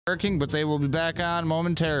Working, but they will be back on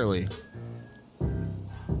momentarily.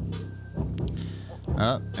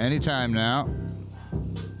 Anytime now.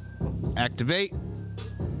 Activate.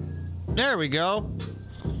 There we go.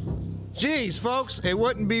 Jeez, folks, it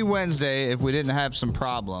wouldn't be Wednesday if we didn't have some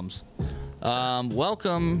problems.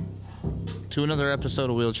 Welcome to another episode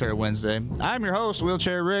of Wheelchair Wednesday. I'm your host,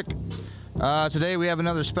 Wheelchair Rick. Today we have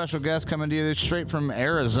another special guest coming to you straight from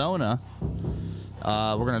Arizona.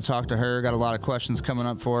 We're going to talk to her. Got a lot of questions coming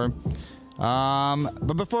up for her.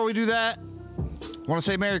 But before we do that, I want to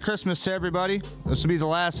say Merry Christmas to everybody. This will be the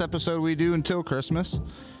last episode we do until Christmas.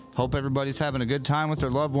 Hope everybody's having a good time with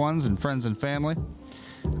their loved ones and friends and family.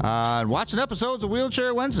 Watching episodes of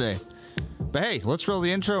Wheelchair Wednesday. But hey, let's roll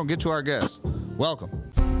the intro and get to our guest. Welcome.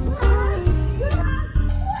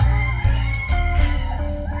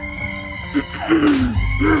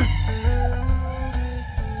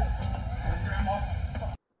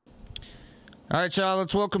 All right, y'all,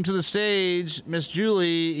 let's welcome to the stage Miss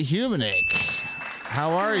Julie Humeniuk.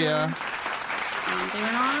 How are you? I'm doing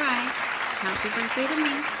all right. Happy birthday to me.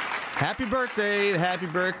 Happy birthday. Happy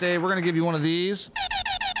birthday. We're going to give you one of these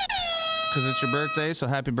because it's your birthday, so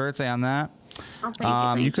happy birthday on that. Oh,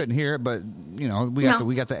 thank you. You couldn't hear it, but, you know, we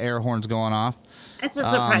got the air horns going off. It's a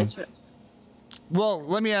surprise. Well,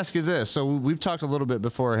 let me ask you this. So we've talked a little bit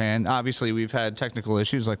beforehand. Obviously, we've had technical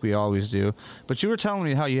issues like we always do. But you were telling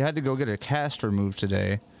me how you had to go get a cast removed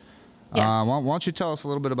today. Yes. Why don't you tell us a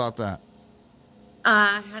little bit about that?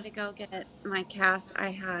 I had to go get my cast.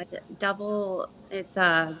 I had it's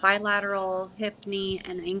a bilateral hip, knee,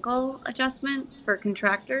 and ankle adjustments for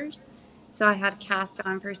contractors. So I had cast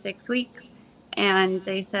on for 6 weeks. And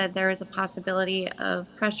they said there was a possibility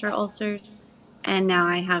of pressure ulcers. And now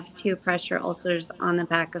I have 2 pressure ulcers on the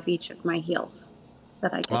back of each of my heels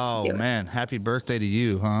that I get to do. Oh, man. Happy birthday to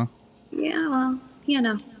you, huh? Yeah, well, you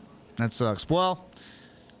know. That sucks. Well,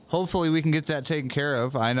 hopefully we can get that taken care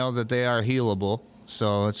of. I know that they are healable.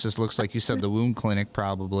 So it just looks like you said the wound clinic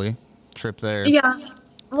probably. Trip there. Yeah.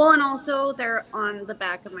 Well, and also they're on the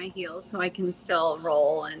back of my heels, so I can still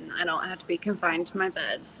roll and I don't have to be confined to my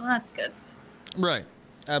bed. So that's good. Right.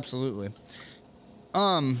 Absolutely.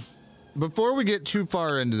 Before we get too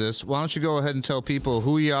far into this, why don't you go ahead and tell people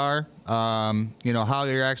who you are, how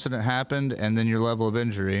your accident happened, and then your level of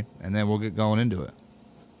injury, and then we'll get going into it.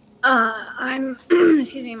 My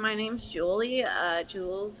name's Julie,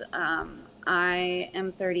 Jules. I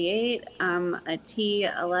am 38. I'm a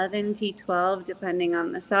T11, T12, depending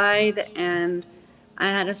on the side, and I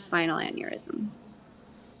had a spinal aneurysm.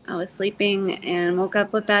 I was sleeping and woke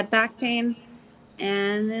up with bad back pain.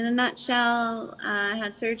 And in a nutshell, I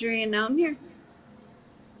had surgery, and now I'm here.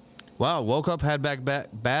 Wow, woke up, had bad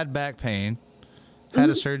back pain,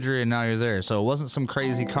 had a surgery, and now you're there. So it wasn't some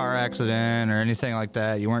crazy car accident or anything like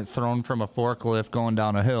that. You weren't thrown from a forklift going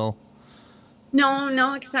down a hill.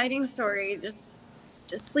 No exciting story. Just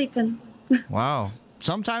sleeping. Wow.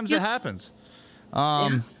 Sometimes it happens.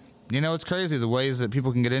 It's crazy the ways that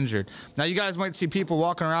people can get injured. Now, you guys might see people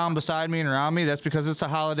walking around beside me and around me. That's because it's the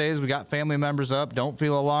holidays. We got family members up. Don't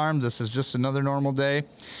feel alarmed. This is just another normal day.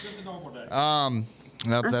 Just a normal day.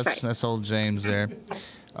 That's old James there.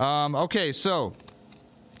 Okay, so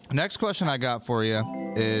next question I got for you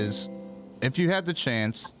is, if you had the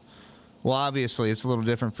chance, well, obviously it's a little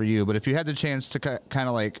different for you, but if you had the chance to kind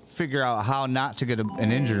of like figure out how not to get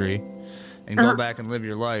an injury and go back and live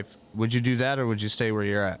your life, would you do that or would you stay where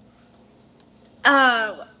you're at?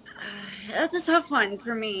 That's a tough one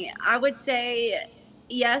for me. I would say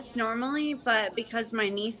yes normally, but because my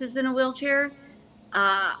niece is in a wheelchair,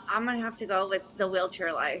 I'm going to have to go with the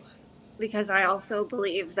wheelchair life, because I also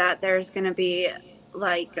believe that there's going to be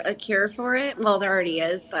like a cure for it. Well, there already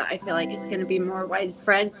is, but I feel like it's going to be more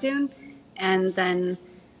widespread soon. And then,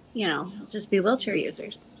 just be wheelchair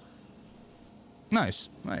users. Nice.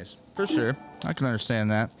 For sure. I can understand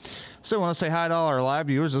that. So I want to say hi to all our live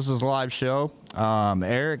viewers. This is a live show.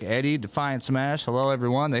 Eric, Eddie, Defiant Smash. Hello,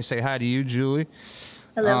 everyone. They say hi to you, Julie.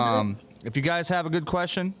 Hello. If you guys have a good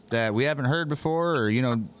question that we haven't heard before, or,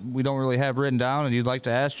 we don't really have written down and you'd like to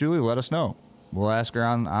ask Julie, let us know. We'll ask her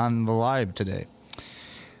on the live today.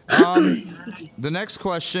 The next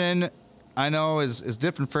question I know is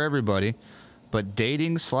different for everybody, but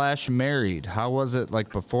dating/married, how was it like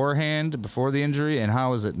beforehand, before the injury, and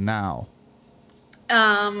how is it now?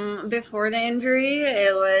 Before the injury,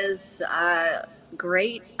 it was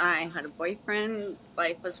great. I had a boyfriend.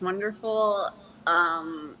 Life was wonderful.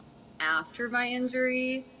 After my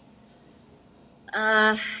injury,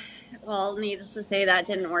 needless to say, that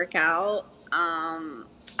didn't work out.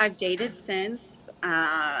 I've dated since.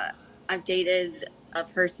 I've dated a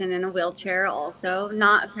person in a wheelchair also,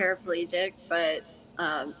 not a paraplegic, but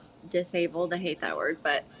disabled. I hate that word,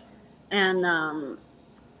 but and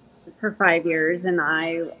for 5 years, and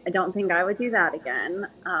I don't think I would do that again.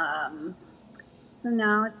 So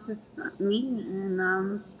now it's just me, and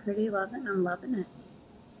I'm pretty loving. I'm loving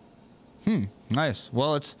it. Nice.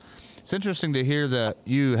 Well, it's interesting to hear that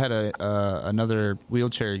you had another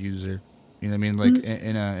wheelchair user. You know what I mean? Like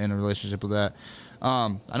in a relationship with that.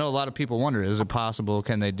 I know a lot of people wonder, is it possible?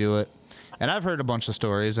 Can they do it? And I've heard a bunch of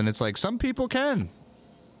stories, and it's like some people can.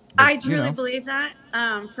 But, I truly believe that.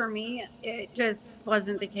 For me, it just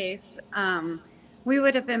wasn't the case. We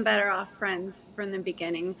would have been better off friends from the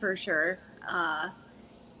beginning, for sure.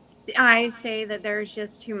 I say that there's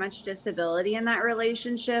just too much disability in that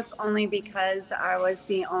relationship only because I was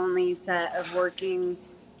the only set of working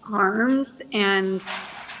arms, and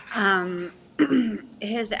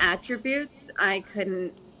his attributes I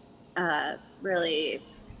couldn't really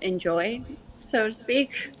enjoy, so to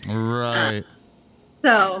speak. Right.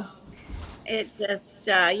 So it just,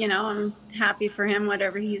 I'm happy for him,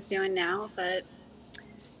 whatever he's doing now, but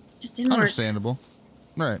just didn't Understandable.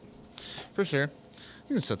 Right. For sure.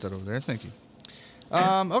 You can set that over there. Thank you.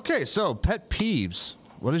 Okay, so pet peeves.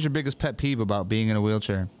 What is your biggest pet peeve about being in a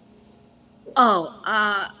wheelchair?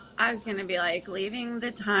 I was going to be like leaving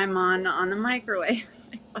the time on the microwave.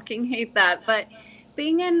 I fucking hate that. But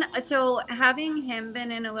having him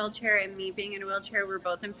been in a wheelchair and me being in a wheelchair, we're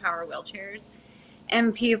both in power wheelchairs.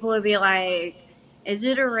 And people would be like, is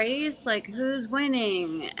it a race? Like, who's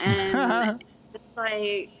winning? And it's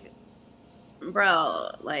like,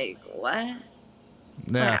 bro, like, what?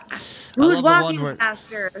 Yeah. Who's walking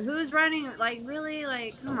faster? Who's running? Like, really?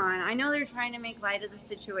 Like, come on. I know they're trying to make light of the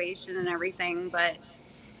situation and everything, but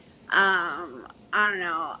I don't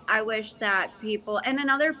know. I wish that people, and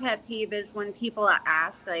another pet peeve is when people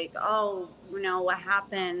ask, like, oh, what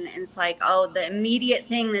happened? And it's like, oh, the immediate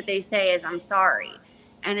thing that they say is, I'm sorry.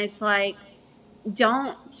 And it's like,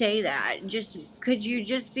 don't say that. Could you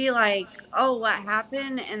just be like, oh, what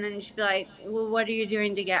happened? And then just be like, well, what are you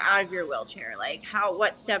doing to get out of your wheelchair? Like,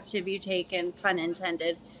 what steps have you taken, pun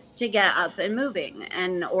intended, to get up and moving?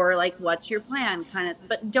 Or like, what's your plan?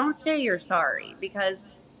 But don't say you're sorry, because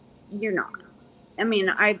you're not. I mean,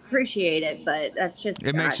 I appreciate it, but that's just...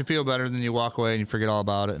 It makes you feel better, than you walk away and you forget all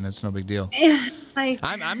about it, and it's no big deal.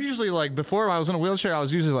 I'm usually like, before I was in a wheelchair, I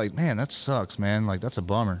was usually like, man, that sucks, man. Like, that's a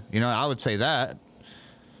bummer. I would say that.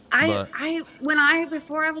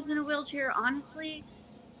 Before I was in a wheelchair, honestly,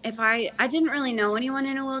 I didn't really know anyone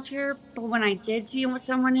in a wheelchair, but when I did see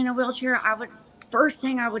someone in a wheelchair, first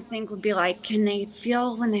thing I would think would be like, can they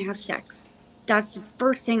feel when they have sex? That's the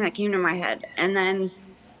first thing that came to my head. And then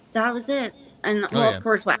that was it. And of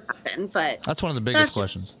course, what happened, but that's one of the biggest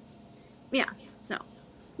questions. Yeah. So,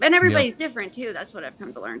 and everybody's different too. That's what I've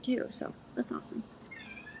come to learn too. So that's awesome.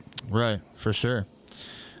 Right. For sure.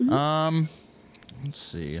 Mm-hmm. Let's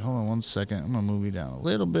see. Hold on one second. I'm gonna move you down a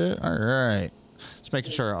little bit. All right. Just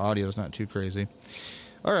making sure our audio is not too crazy.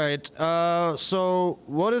 All right. So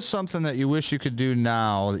what is something that you wish you could do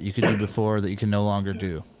now that you could do before that you can no longer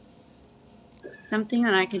do? Something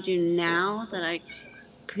that I could do now that I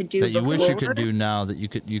could do that you before? Wish you could do now that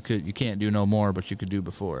you can't do no more, but you could do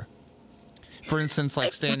before. For instance,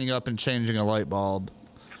 like standing up and changing a light bulb,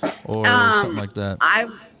 or something like that. I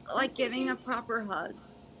like giving a proper hug.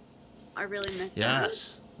 I really miss that.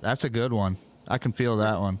 Yes, that's a good one. I can feel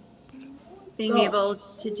that one. Being able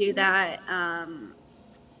to do that. I'm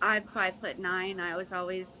 5'9". I was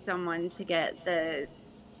always someone to get the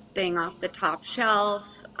thing off the top shelf.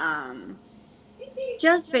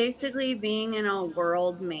 Just basically being in a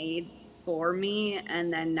world made for me,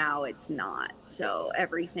 and then now it's not. So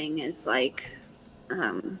everything is like,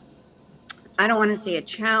 I don't want to say a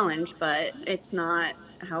challenge, but it's not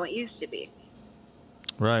how it used to be.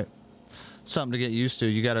 Right. Something to get used to.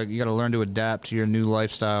 You gotta learn to adapt to your new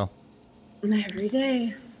lifestyle. Every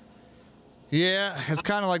day. Yeah, it's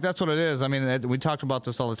kind of like that's what it is. I mean, we talked about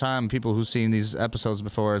this all the time. People who've seen these episodes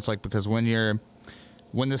before, it's like because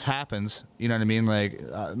when this happens, you know what I mean? Like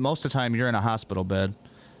most of the time you're in a hospital bed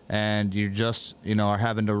and you just, are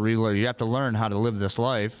having to relearn. You have to learn how to live this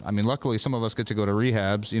life. I mean, luckily some of us get to go to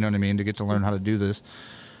rehabs, you know what I mean, to get to learn how to do this.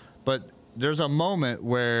 But there's a moment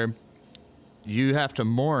where you have to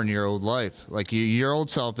mourn your old life. Like your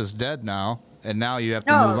old self is dead now, and now you have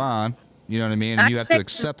to move on. You know what I mean? And you have to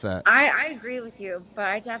accept that. I agree with you, but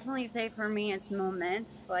I definitely say for me it's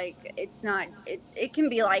moments. Like it's not. It can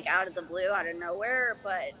be like out of the blue, out of nowhere.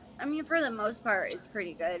 But I mean, for the most part, it's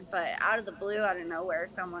pretty good. But out of the blue, out of nowhere,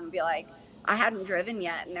 someone would be like, I hadn't driven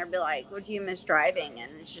yet, and they'd be like, "Well, do you miss driving?"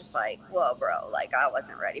 And it's just like, "Whoa, bro! Like I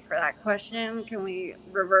wasn't ready for that question. Can we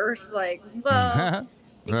reverse? Like, well."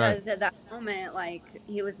 because at that moment, like,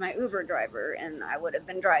 he was my Uber driver, and I would have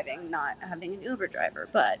been driving, not having an Uber driver.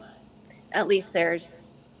 But at least there's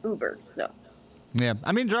Uber, so. Yeah,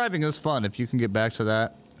 I mean, driving is fun if you can get back to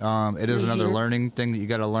that. It is another learning thing that you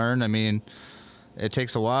got to learn. I mean, it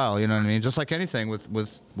takes a while, you know what I mean? Just like anything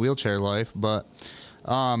with wheelchair life. But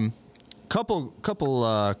couple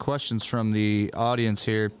questions from the audience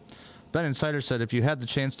here. Ben Insider said, if you had the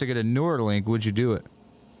chance to get a Neuralink, would you do it?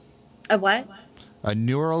 A what? A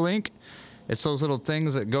Neuralink. It's those little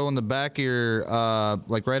things that go in the back of your,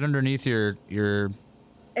 like right underneath your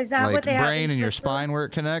is that like what they brain have and your spine where it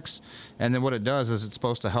connects. And then what it does is it's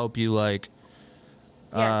supposed to help you like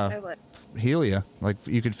yes, I would. heal you. Like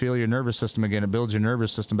you could feel your nervous system again. It builds your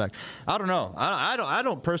nervous system back. I don't know. I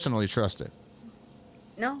don't personally trust it.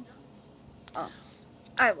 No. Oh,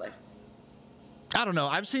 I would. I don't know.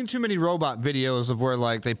 I've seen too many robot videos of where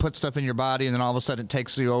like they put stuff in your body and then all of a sudden it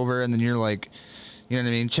takes you over and then you're like, you know what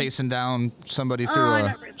I mean, chasing down somebody through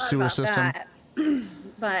a sewer system.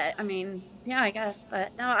 But I mean, yeah, I guess.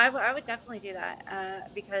 But no, I would definitely do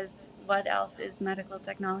that because what else is medical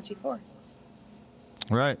technology for?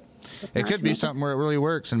 Right. It could be something where it really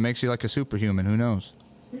works and makes you like a superhuman. Who knows?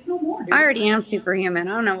 I already am superhuman.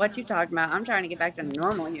 I don't know what you're talking about. I'm trying to get back to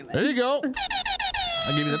normal human. There you go.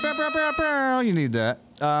 I'll give you the you need that.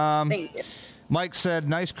 Thank you. Mike said,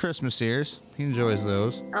 nice Christmas ears. He enjoys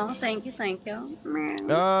those. Oh, thank you.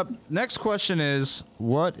 Next question is,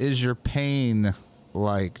 what is your pain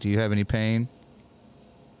like? Do you have any pain?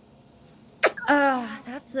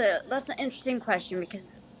 That's an interesting question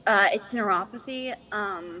because it's neuropathy.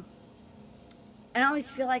 And I always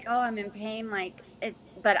feel like, oh, I'm in pain,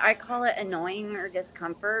 but I call it annoying or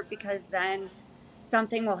discomfort because then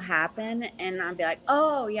something will happen and I'll be like,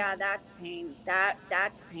 oh yeah, that's pain.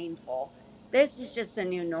 That's painful. This is just a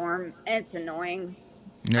new norm. It's annoying.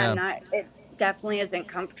 Yeah. It definitely isn't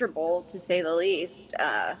comfortable to say the least.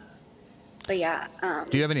 But yeah.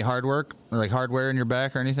 Do you have any hardware in your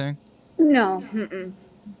back or anything? No.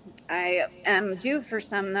 I am due for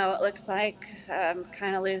some, though. It looks like I'm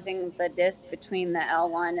kind of losing the disc between the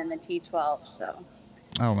L1 and the T12. So.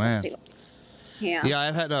 Oh man. Yeah. Yeah,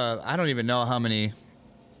 I've had I don't even know how many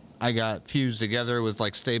I got fused together with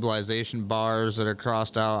like stabilization bars that are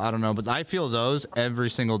crossed out. I don't know, but I feel those every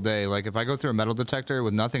single day. Like if I go through a metal detector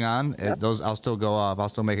with nothing on, those I'll still go off. I'll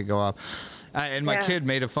still make it go off. And my kid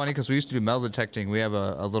made it funny because we used to do metal detecting. We have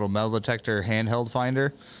a little metal detector handheld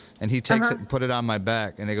finder, and he takes it and put it on my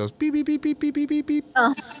back, and it goes beep beep beep beep beep beep beep beep.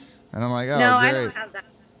 And I'm like, oh, no, great. I don't have that.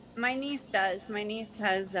 My niece does. My niece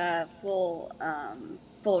has full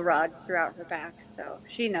rods throughout her back, so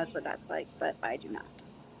she knows what that's like, but I do not.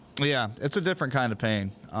 Yeah, it's a different kind of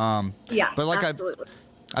pain. Yeah, but like absolutely.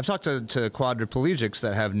 I've talked to quadriplegics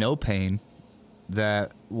that have no pain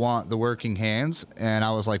that want the working hands, and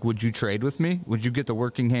I was like, would you trade with me? Would you get the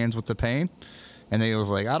working hands with the pain? And they was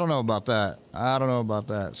like, I don't know about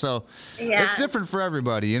that. So it's different for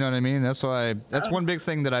everybody. You know what I mean? That's one big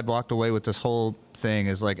thing that I've walked away with this whole thing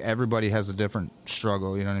is like everybody has a different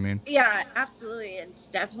struggle. You know what I mean? Yeah, absolutely. It's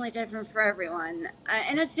definitely different for everyone.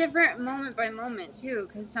 And it's different moment by moment too.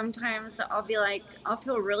 Cause sometimes I'll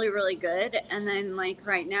feel really, really good. And then like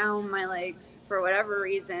right now my legs, for whatever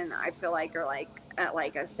reason, I feel like are like at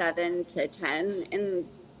like a 7 to 10 in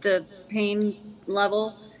the pain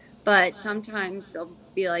level. But sometimes they'll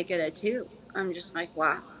be like at a 2. I'm just like,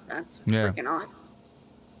 wow, that's freaking awesome.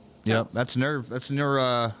 Yep, that's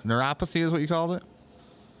neuropathy is what you called it?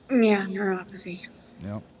 Yeah, neuropathy.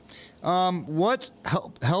 Yep. What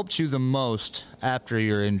helped you the most after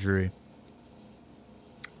your injury?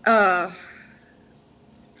 The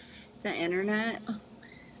internet.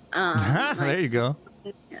 There you go.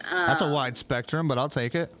 That's a wide spectrum, but I'll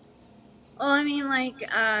take it. Well, I mean, like,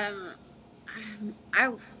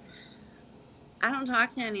 I don't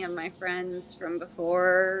talk to any of my friends from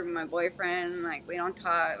before, my boyfriend, like, we don't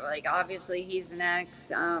talk, like, obviously he's an ex.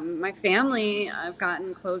 My family I've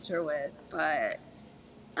gotten closer with, but,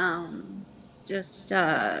 just,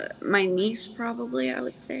 my niece probably, I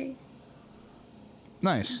would say.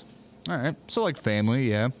 Nice. All right. So like family,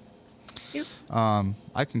 yeah. Yep.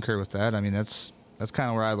 I concur with that. I mean, that's kind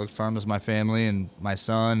of where I looked from is my family and my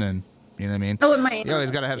son and, you know what I mean? Oh, and you always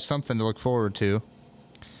got to have something to look forward to.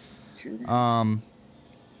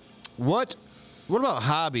 What about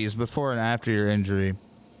hobbies before and after your injury?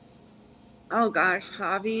 Oh gosh,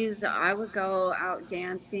 hobbies. I would go out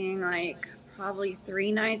dancing like probably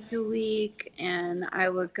 3 nights a week, and I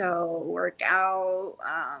would go work out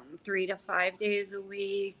 3 to 5 days a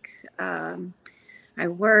week. I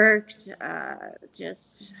worked,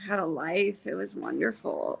 just had a life. It was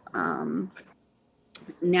wonderful.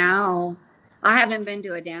 Now I haven't been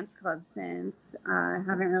to a dance club since. I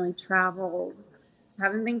haven't really traveled.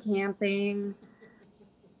 Haven't been camping.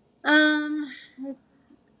 Um,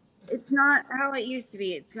 it's it's not how it used to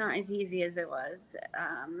be. It's not as easy as it was.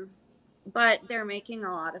 But they're making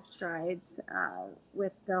a lot of strides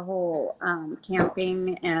with the whole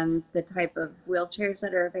camping and the type of wheelchairs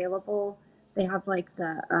that are available. They have like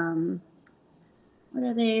the what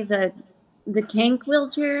are they? The tank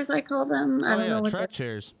wheelchairs, I call them. I Oh don't yeah, know what they're. track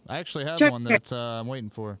chairs. I actually have Check. one that I'm waiting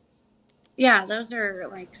for. Yeah, those are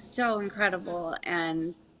like so incredible.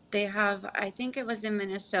 And they have, I think it was in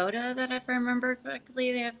Minnesota that if I remember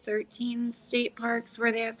correctly, they have 13 state parks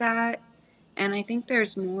where they have that. And I think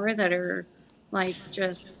there's more that are like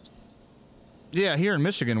just, Yeah, here in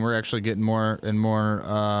Michigan, we're actually getting more and more.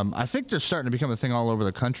 I think they're starting to become a thing all over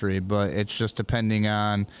the country, but it's just depending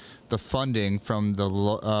on the funding from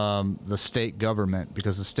the state government,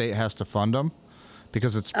 because the state has to fund them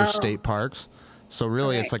because it's for oh, state parks. So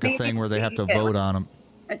really, okay. it's like a Maybe thing where they we have could to get vote like on them.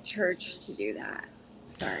 a church to do that.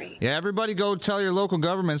 Sorry. Yeah, everybody go tell your local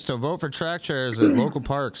governments to vote for track chairs at local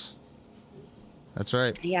parks. That's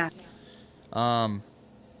right. Yeah.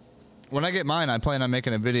 When I get mine, I plan on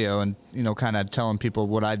making a video and, kind of telling people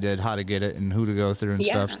what I did, how to get it, and who to go through and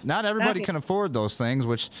Yeah. stuff. Not everybody can afford those things,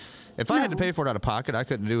 which if I had to pay for it out of pocket, I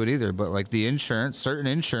couldn't do it either. But like the insurance, certain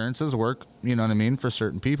insurances work, you know what I mean, for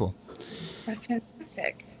certain people. That's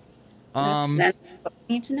fantastic. Um, That's what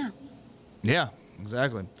we need to know. Yeah,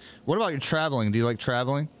 exactly. What about your traveling? Do you like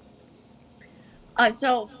traveling?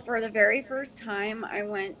 So for the very first time, I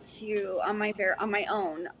went to on my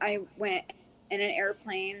own. I went in an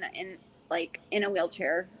airplane in a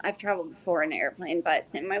wheelchair. I've traveled before in an airplane, but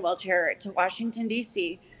in my wheelchair to Washington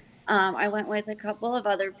D.C. I went with a couple of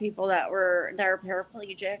other people that are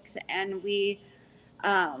paraplegics, and we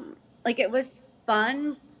it was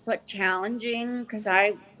fun but challenging because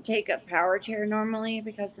I take a power chair normally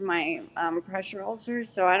because of my pressure ulcers,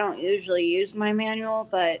 so I don't usually use my manual,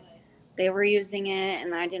 but they were using it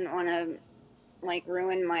and I didn't want to like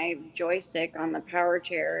ruin my joystick on the power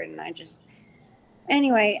chair, and I just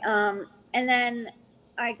and then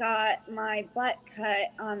I got my butt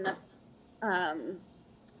cut um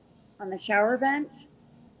on the shower bench,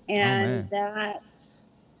 Oh, and man. that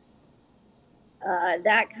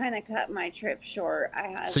kind of cut my trip short. I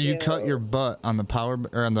had So you cut your to, butt on the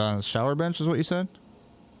or on the shower bench is what you said?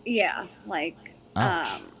 yeah,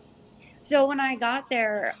 Ouch. so when I got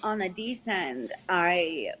there on the descent,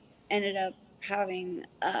 I ended up having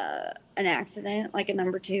an accident, like a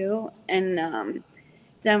number two. And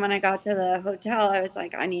then when I got to the hotel, I was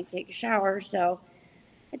like, I need to take a shower. So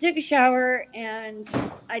I took a shower, and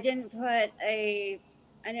I didn't put a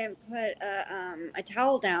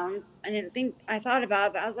towel down. I thought about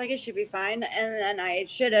it, but I was like, it should be fine. And then I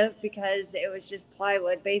should have, because it was just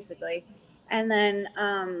plywood basically. And then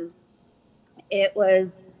it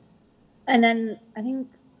was, and then I think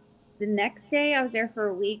the next day I was there for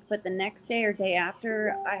a week, but the next day or day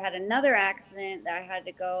after I had another accident that I had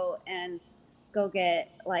to go and go get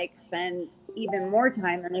spend even more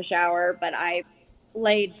time in the shower. But I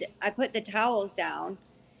put the towels down,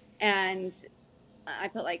 and I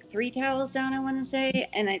put like three towels down, I want to say,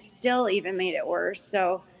 and it still even made it worse.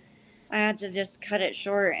 So I had to just cut it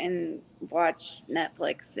short and watch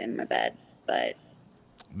Netflix in my bed. But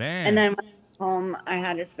and Man. then when I got home, I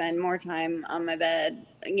had to spend more time on my bed,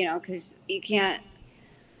 because you can't.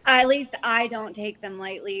 At least I don't take them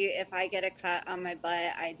lightly. If I get a cut on my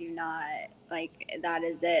butt, I do not that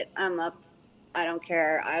is it. I'm up. I don't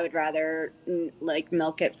care. I would rather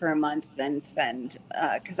milk it for a month than spend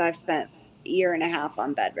because I've spent a year and a half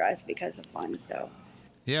on bed rest because of one. So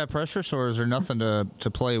Yeah, pressure sores are nothing to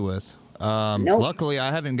play with. nope. Luckily,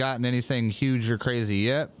 I haven't gotten anything huge or crazy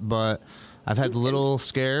yet, but I've had little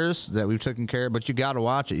scares that we've taken care of. But you got to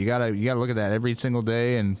watch it. You gotta look at that every single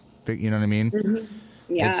day, and you know what I mean. Mm-hmm.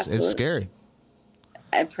 Yeah, It's absolutely. scary.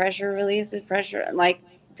 And pressure releases pressure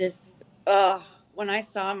this. When I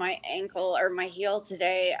saw my ankle or my heel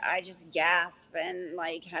today, I just gasped and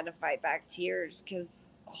had to fight back tears because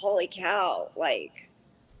holy cow,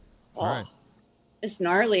 oh, Right. it's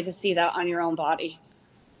gnarly to see that on your own body.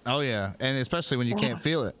 Oh yeah, and especially when you can't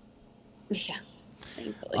feel it. Yeah,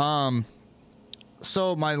 thankfully.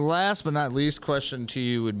 So my last but not least question to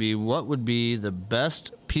you would be, what would be the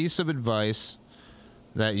best piece of advice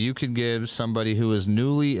that you could give somebody who is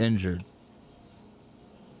newly injured?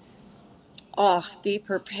 Oh, be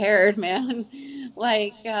prepared, man.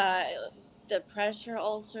 like the pressure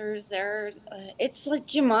ulcers, it's like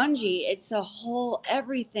Jumanji. It's a whole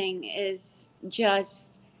everything is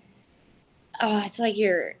just it's like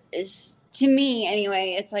to me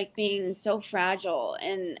anyway, it's like being so fragile,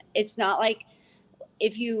 and it's not like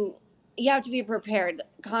if you have to be prepared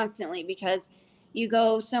constantly because you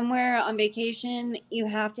go somewhere on vacation, you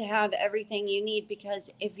have to have everything you need,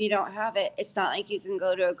 because if you don't have it, it's not like you can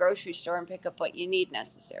go to a grocery store and pick up what you need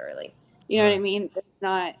necessarily. You know what I Right. mean? It's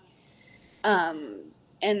not um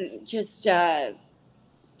and just yeah,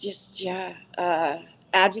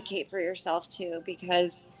 advocate for yourself too,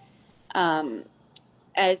 because um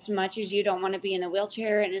as much as you don't want to be in a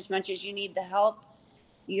wheelchair and as much as you need the help,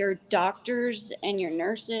 your doctors and your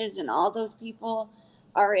nurses and all those people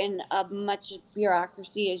are in a much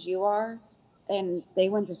bureaucracy as you are, and they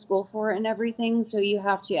went to school for it and everything, so you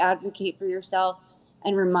have to advocate for yourself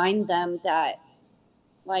and remind them that,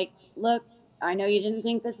 like, look, I know you didn't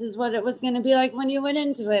think this is what it was going to be like when you went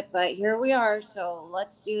into it, but here we are, so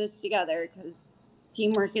let's do this together, because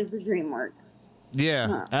teamwork is the dream work. Yeah,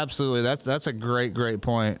 Huh. absolutely. That's a great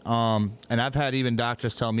point. And I've had even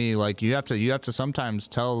doctors tell me, like, you have to sometimes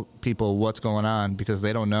tell people what's going on because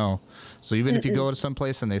they don't know. So even if you go to some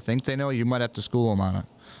place and they think they know, you might have to school them on it.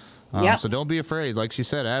 Yep. So don't be afraid. Like she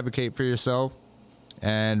said, advocate for yourself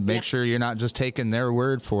and make Yep. sure you're not just taking their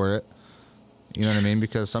word for it. You know what I mean?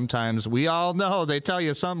 Because sometimes we all know they tell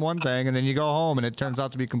you one thing and then you go home and it turns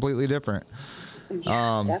out to be completely different.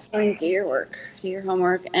 Yeah, definitely do your work, do your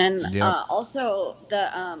homework, and Yep. also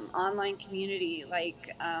the online community,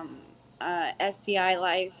 like SCI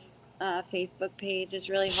Life Facebook page is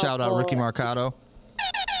really helpful. Shout out Ricky Marcato.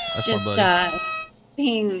 That's my Just buddy.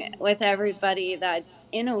 being with everybody that's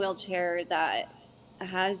in a wheelchair that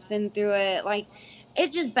has been through it. Like,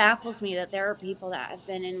 it just baffles me that there are people that have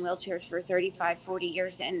been in wheelchairs for 35, 40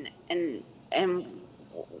 years, and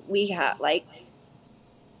we have, like,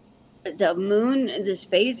 the moon, the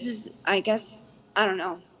space is, I guess, I don't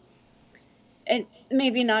know. And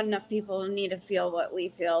maybe not enough people need to feel what we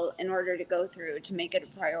feel in order to go through to make it a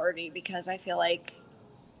priority, because I feel like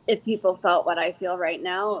if people felt what I feel right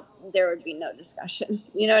now, there would be no discussion.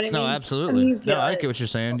 You know what I No, mean? I absolutely. mean, you No, feel I it. get what you're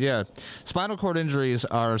saying. Yeah. Spinal cord injuries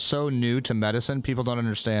are so new to medicine, people don't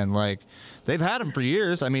understand. Like, they've had them for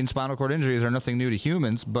years. I mean, spinal cord injuries are nothing new to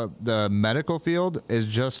humans, but the medical field is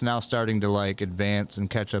just now starting to, like, advance and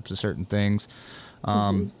catch up to certain things.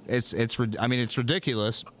 I mean, it's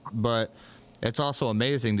ridiculous, but it's also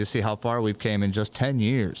amazing to see how far we've came in just 10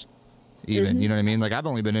 years, even. You know what I mean? Like, I've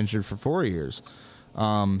only been injured for 4 years.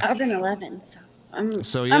 I've been 11,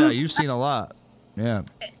 So, yeah, you've seen a lot. Yeah.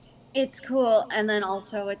 it's cool. And then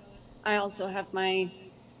also I also have my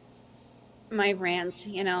rant,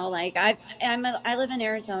 like I live in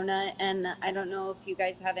Arizona, and I don't know if you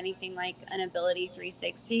guys have anything like an Ability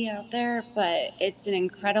 360 out there, but it's an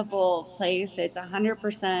incredible place. It's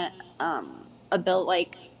 100%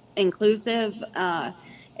 like inclusive.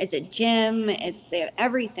 It's a gym. It's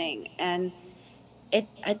everything, and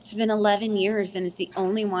it's been 11 years, and it's the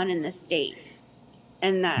only one in the state,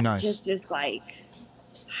 and that Nice. just is like,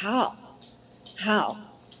 how.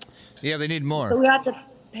 Yeah, they need more. So we got the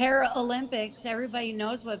Paralympics. Everybody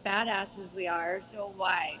knows what badasses we are. So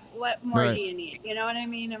why? What more do Right. you need? You know what I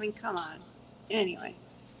mean? I mean, come on. Anyway.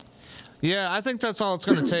 Yeah, I think that's all it's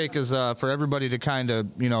going to take is for everybody to kind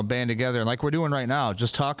of, band together. And like we're doing right now,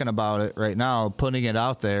 just talking about it right now, putting it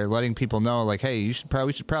out there, letting people know, like, hey, we should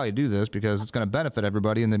probably do this because it's going to benefit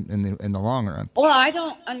everybody in the long run. Well, I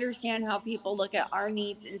don't understand how people look at our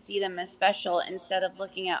needs and see them as special instead of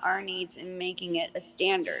looking at our needs and making it a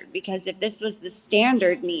standard. Because if this was the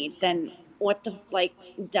standard need, then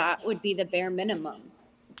that would be the bare minimum.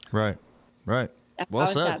 Right. Right. Well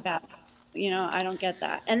How is said. that bad? I don't get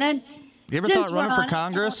that. And then, You ever since thought we're running for on it,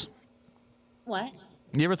 Congress? What?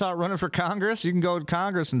 You ever thought running for Congress? You can go to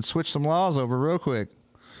Congress and switch some laws over real quick.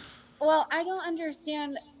 Well, I don't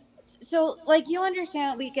understand. So, like, you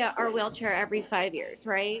understand we get our wheelchair every 5 years,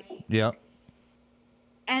 right? Yep.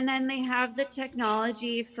 And then they have the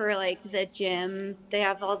technology for, like, the gym. They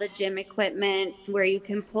have all the gym equipment where you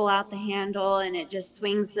can pull out the handle and it just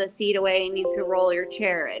swings the seat away and you can roll your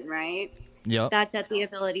chair in, right? Yep. That's at the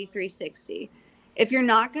Ability 360. If you're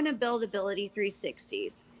not going to build Ability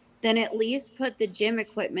 360s, then at least put the gym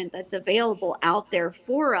equipment that's available out there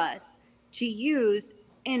for us to use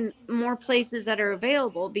in more places that are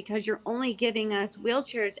available, because you're only giving us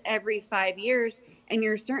wheelchairs every 5 years, and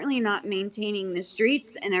you're certainly not maintaining the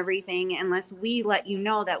streets and everything unless we let you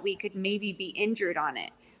know that we could maybe be injured on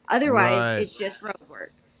it. Otherwise, Right. it's just road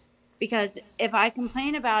work. Because if I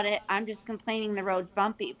complain about it, I'm just complaining the road's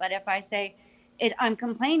bumpy. But if I say I'm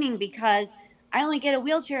complaining because I only get a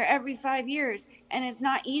wheelchair every 5 years and it's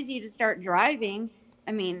not easy to start driving.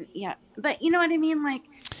 I mean, yeah, but you know what I mean? Like,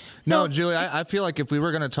 No, so Julie, I feel like if we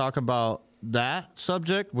were going to talk about that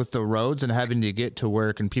subject with the roads and having to get to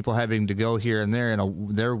work and people having to go here and there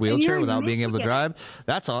in their wheelchair without being able to drive,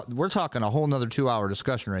 we're talking a whole nother 2-hour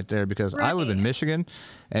discussion right there, because I live in Michigan,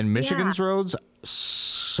 and Michigan's roads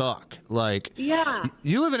suck. Like,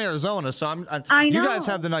 you live in Arizona, so I know. you guys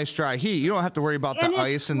have the nice dry heat. You don't have to worry about the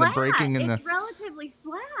ice and the braking and it's relatively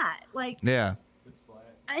flat. Like,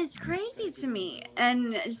 it's crazy to me,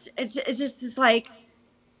 and it's just like,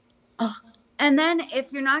 oh. And then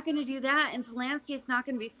if you're not going to do that and the landscape's not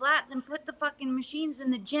going to be flat, then put the fucking machines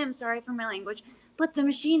in the gym. Sorry for my language. Put the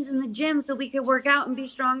machines in the gym so we could work out and be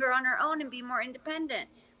stronger on our own and be more independent.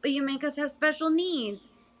 But you make us have special needs,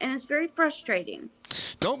 and it's very frustrating.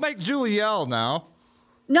 Don't make Julie yell now.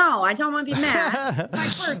 No, I don't want to be mad.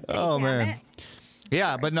 It's my birthday. Oh, man.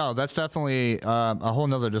 Yeah, but no, that's definitely a whole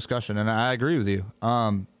nother discussion, and I agree with you.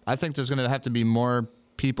 I think there's going to have to be more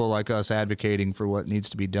people like us advocating for what needs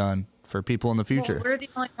to be done for people in the future. Well, we're the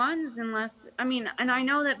only ones, and I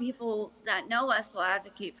know that people that know us will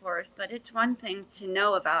advocate for us, but it's one thing to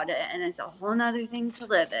know about it, and it's a whole nother thing to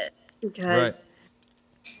live it. Because,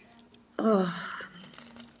 I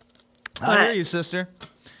hear you, sister.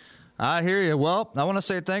 I hear you. Well, I want to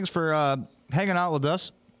say thanks for hanging out with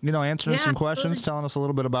us, answering some questions, telling us a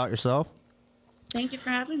little bit about yourself. Thank you for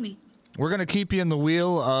having me. We're going to keep you in the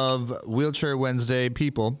wheel of Wheelchair Wednesday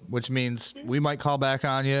people, which means we might call back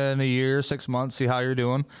on you in a year, 6 months, see how you're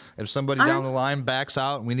doing. If somebody down the line backs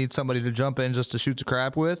out and we need somebody to jump in just to shoot the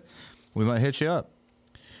crap with, we might hit you up.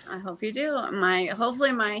 I hope you do.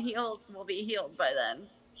 Hopefully my heels will be healed by then.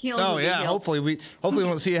 Hopefully we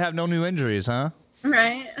won't see you have no new injuries, huh?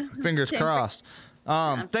 Right. Fingers crossed.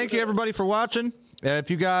 Thank you, everybody, for watching.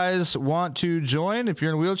 If you guys want to join, if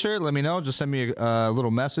you're in a wheelchair, let me know. Just send me a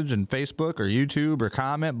little message in Facebook or YouTube or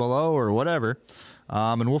comment below or whatever,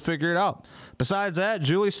 and we'll figure it out. Besides that,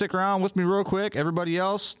 Julie, stick around with me real quick. Everybody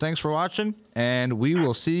else, thanks for watching, and we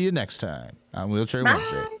will see you next time on Wheelchair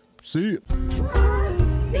Wednesday. See you.